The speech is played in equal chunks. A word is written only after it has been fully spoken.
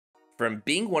From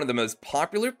being one of the most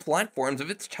popular platforms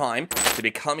of its time to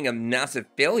becoming a massive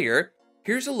failure,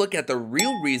 here's a look at the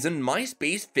real reason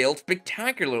MySpace failed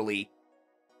spectacularly.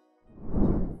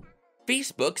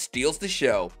 Facebook steals the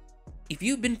show. If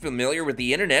you've been familiar with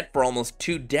the internet for almost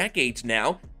 2 decades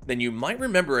now, then you might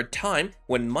remember a time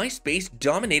when MySpace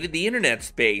dominated the internet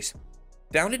space.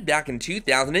 Founded back in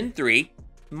 2003,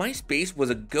 MySpace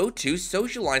was a go-to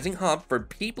socializing hub for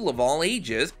people of all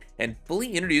ages and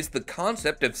fully introduced the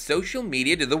concept of social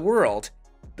media to the world.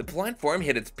 The platform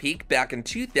hit its peak back in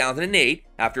 2008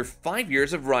 after 5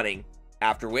 years of running,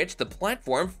 after which the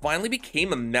platform finally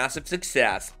became a massive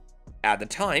success. At the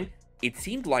time, it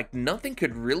seemed like nothing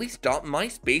could really stop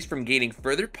MySpace from gaining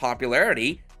further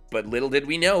popularity, but little did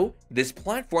we know, this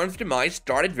platform's demise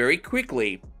started very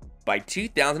quickly. By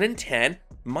 2010,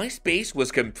 MySpace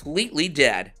was completely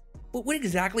dead. But what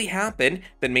exactly happened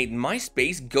that made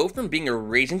MySpace go from being a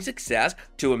raging success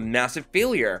to a massive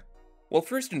failure? Well,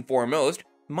 first and foremost,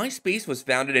 MySpace was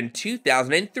founded in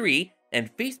 2003,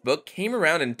 and Facebook came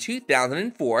around in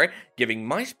 2004, giving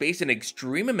MySpace an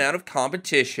extreme amount of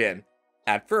competition.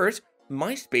 At first,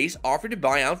 MySpace offered to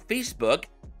buy out Facebook,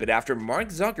 but after Mark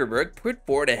Zuckerberg put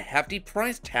forward a hefty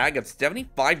price tag of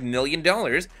 $75 million,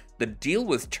 the deal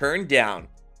was turned down.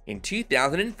 In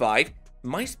 2005,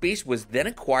 MySpace was then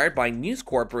acquired by News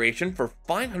Corporation for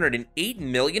 $508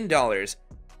 million.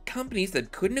 Companies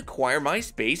that couldn't acquire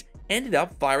MySpace ended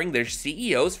up firing their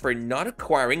CEOs for not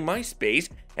acquiring MySpace,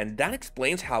 and that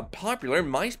explains how popular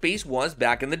MySpace was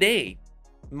back in the day.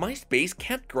 MySpace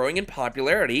kept growing in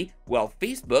popularity while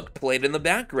Facebook played in the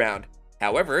background.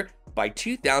 However, by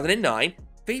 2009,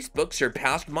 Facebook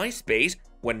surpassed MySpace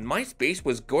when MySpace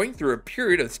was going through a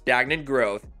period of stagnant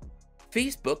growth.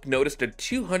 Facebook noticed a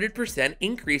 200%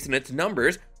 increase in its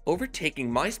numbers, overtaking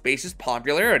MySpace's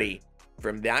popularity.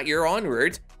 From that year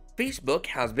onwards, Facebook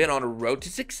has been on a road to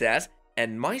success,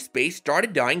 and MySpace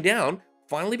started dying down,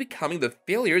 finally becoming the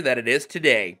failure that it is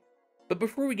today. But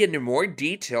before we get into more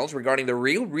details regarding the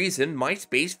real reason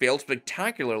MySpace failed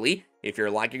spectacularly, if you're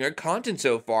liking our content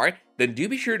so far, then do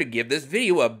be sure to give this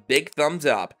video a big thumbs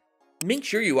up. Make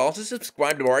sure you also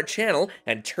subscribe to our channel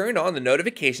and turn on the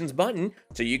notifications button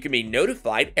so you can be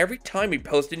notified every time we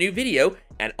post a new video,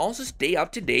 and also stay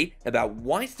up to date about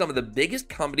why some of the biggest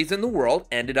companies in the world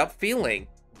ended up failing.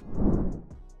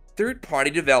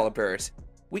 Third-party developers.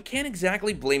 We can't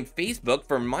exactly blame Facebook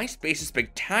for MySpace's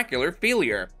spectacular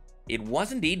failure. It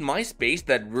was indeed MySpace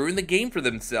that ruined the game for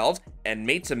themselves and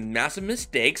made some massive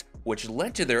mistakes which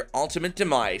led to their ultimate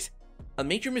demise. A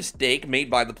major mistake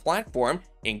made by the platform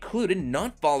included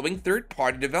not following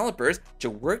third-party developers to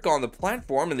work on the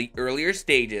platform in the earlier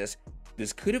stages.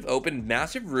 This could have opened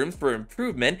massive rooms for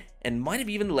improvement and might have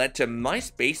even led to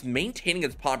MySpace maintaining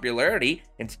its popularity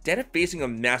instead of facing a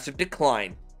massive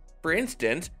decline. For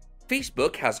instance,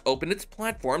 Facebook has opened its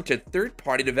platform to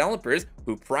third-party developers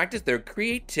who practice their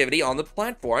creativity on the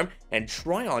platform and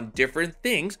try on different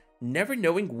things, never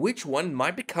knowing which one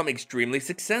might become extremely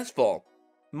successful.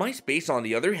 MySpace, on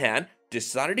the other hand,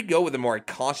 decided to go with a more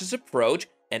cautious approach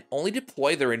and only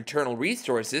deploy their internal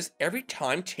resources every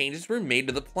time changes were made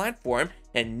to the platform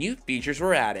and new features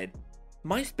were added.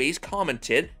 MySpace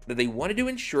commented that they wanted to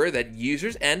ensure that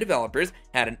users and developers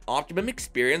had an optimum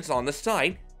experience on the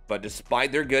site, but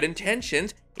despite their good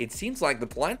intentions, it seems like the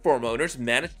platform owners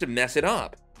managed to mess it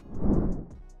up.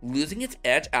 Losing its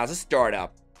edge as a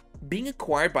startup. Being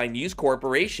acquired by News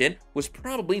Corporation was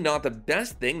probably not the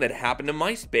best thing that happened to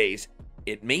MySpace.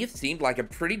 It may have seemed like a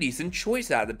pretty decent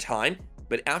choice at the time,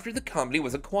 but after the company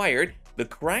was acquired, the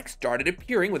cracks started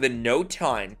appearing within no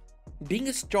time. Being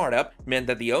a startup meant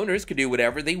that the owners could do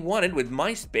whatever they wanted with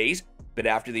MySpace, but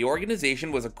after the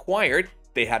organization was acquired,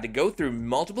 they had to go through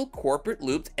multiple corporate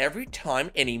loops every time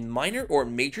any minor or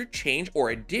major change or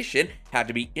addition had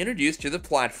to be introduced to the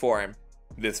platform.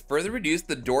 This further reduced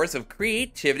the doors of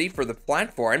creativity for the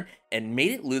platform and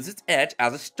made it lose its edge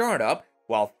as a startup,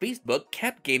 while Facebook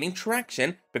kept gaining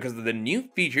traction because of the new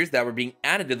features that were being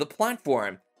added to the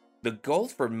platform. The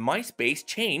goals for MySpace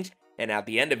changed, and at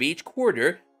the end of each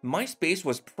quarter, MySpace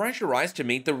was pressurized to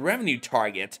meet the revenue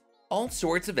targets. All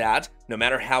sorts of ads, no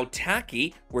matter how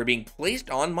tacky, were being placed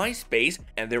on MySpace,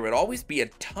 and there would always be a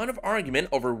ton of argument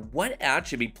over what ads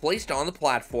should be placed on the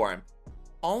platform.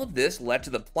 All of this led to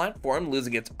the platform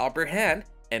losing its upper hand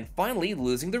and finally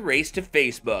losing the race to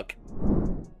Facebook.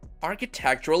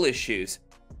 Architectural issues.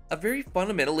 A very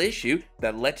fundamental issue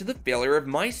that led to the failure of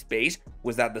MySpace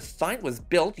was that the site was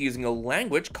built using a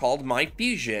language called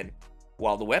MyFusion.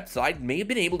 While the website may have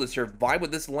been able to survive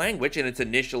with this language in its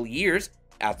initial years,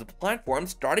 As the platform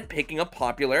started picking up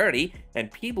popularity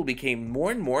and people became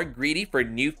more and more greedy for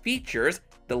new features,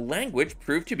 the language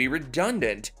proved to be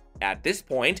redundant. At this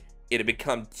point, it had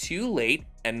become too late,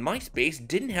 and MySpace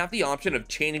didn't have the option of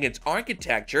changing its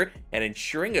architecture and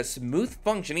ensuring a smooth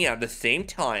functioning at the same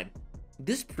time.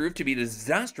 This proved to be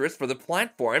disastrous for the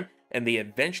platform, and they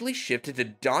eventually shifted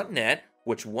to .NET,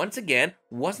 which once again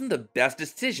wasn't the best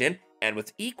decision and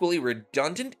was equally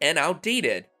redundant and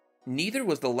outdated. Neither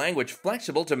was the language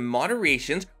flexible to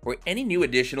moderations or any new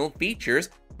additional features,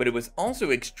 but it was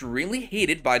also extremely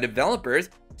hated by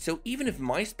developers, so even if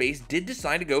MySpace did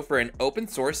decide to go for an open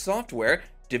source software,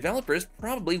 developers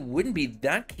probably wouldn't be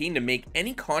that keen to make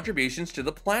any contributions to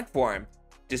the platform.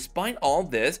 Despite all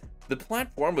this, the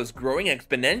platform was growing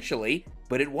exponentially,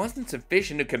 but it wasn't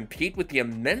sufficient to compete with the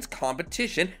immense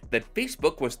competition that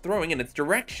Facebook was throwing in its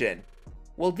direction.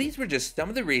 Well, these were just some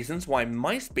of the reasons why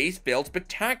MySpace failed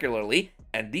spectacularly,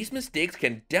 and these mistakes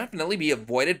can definitely be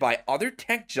avoided by other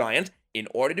tech giants in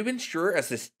order to ensure a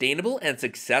sustainable and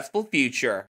successful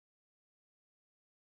future.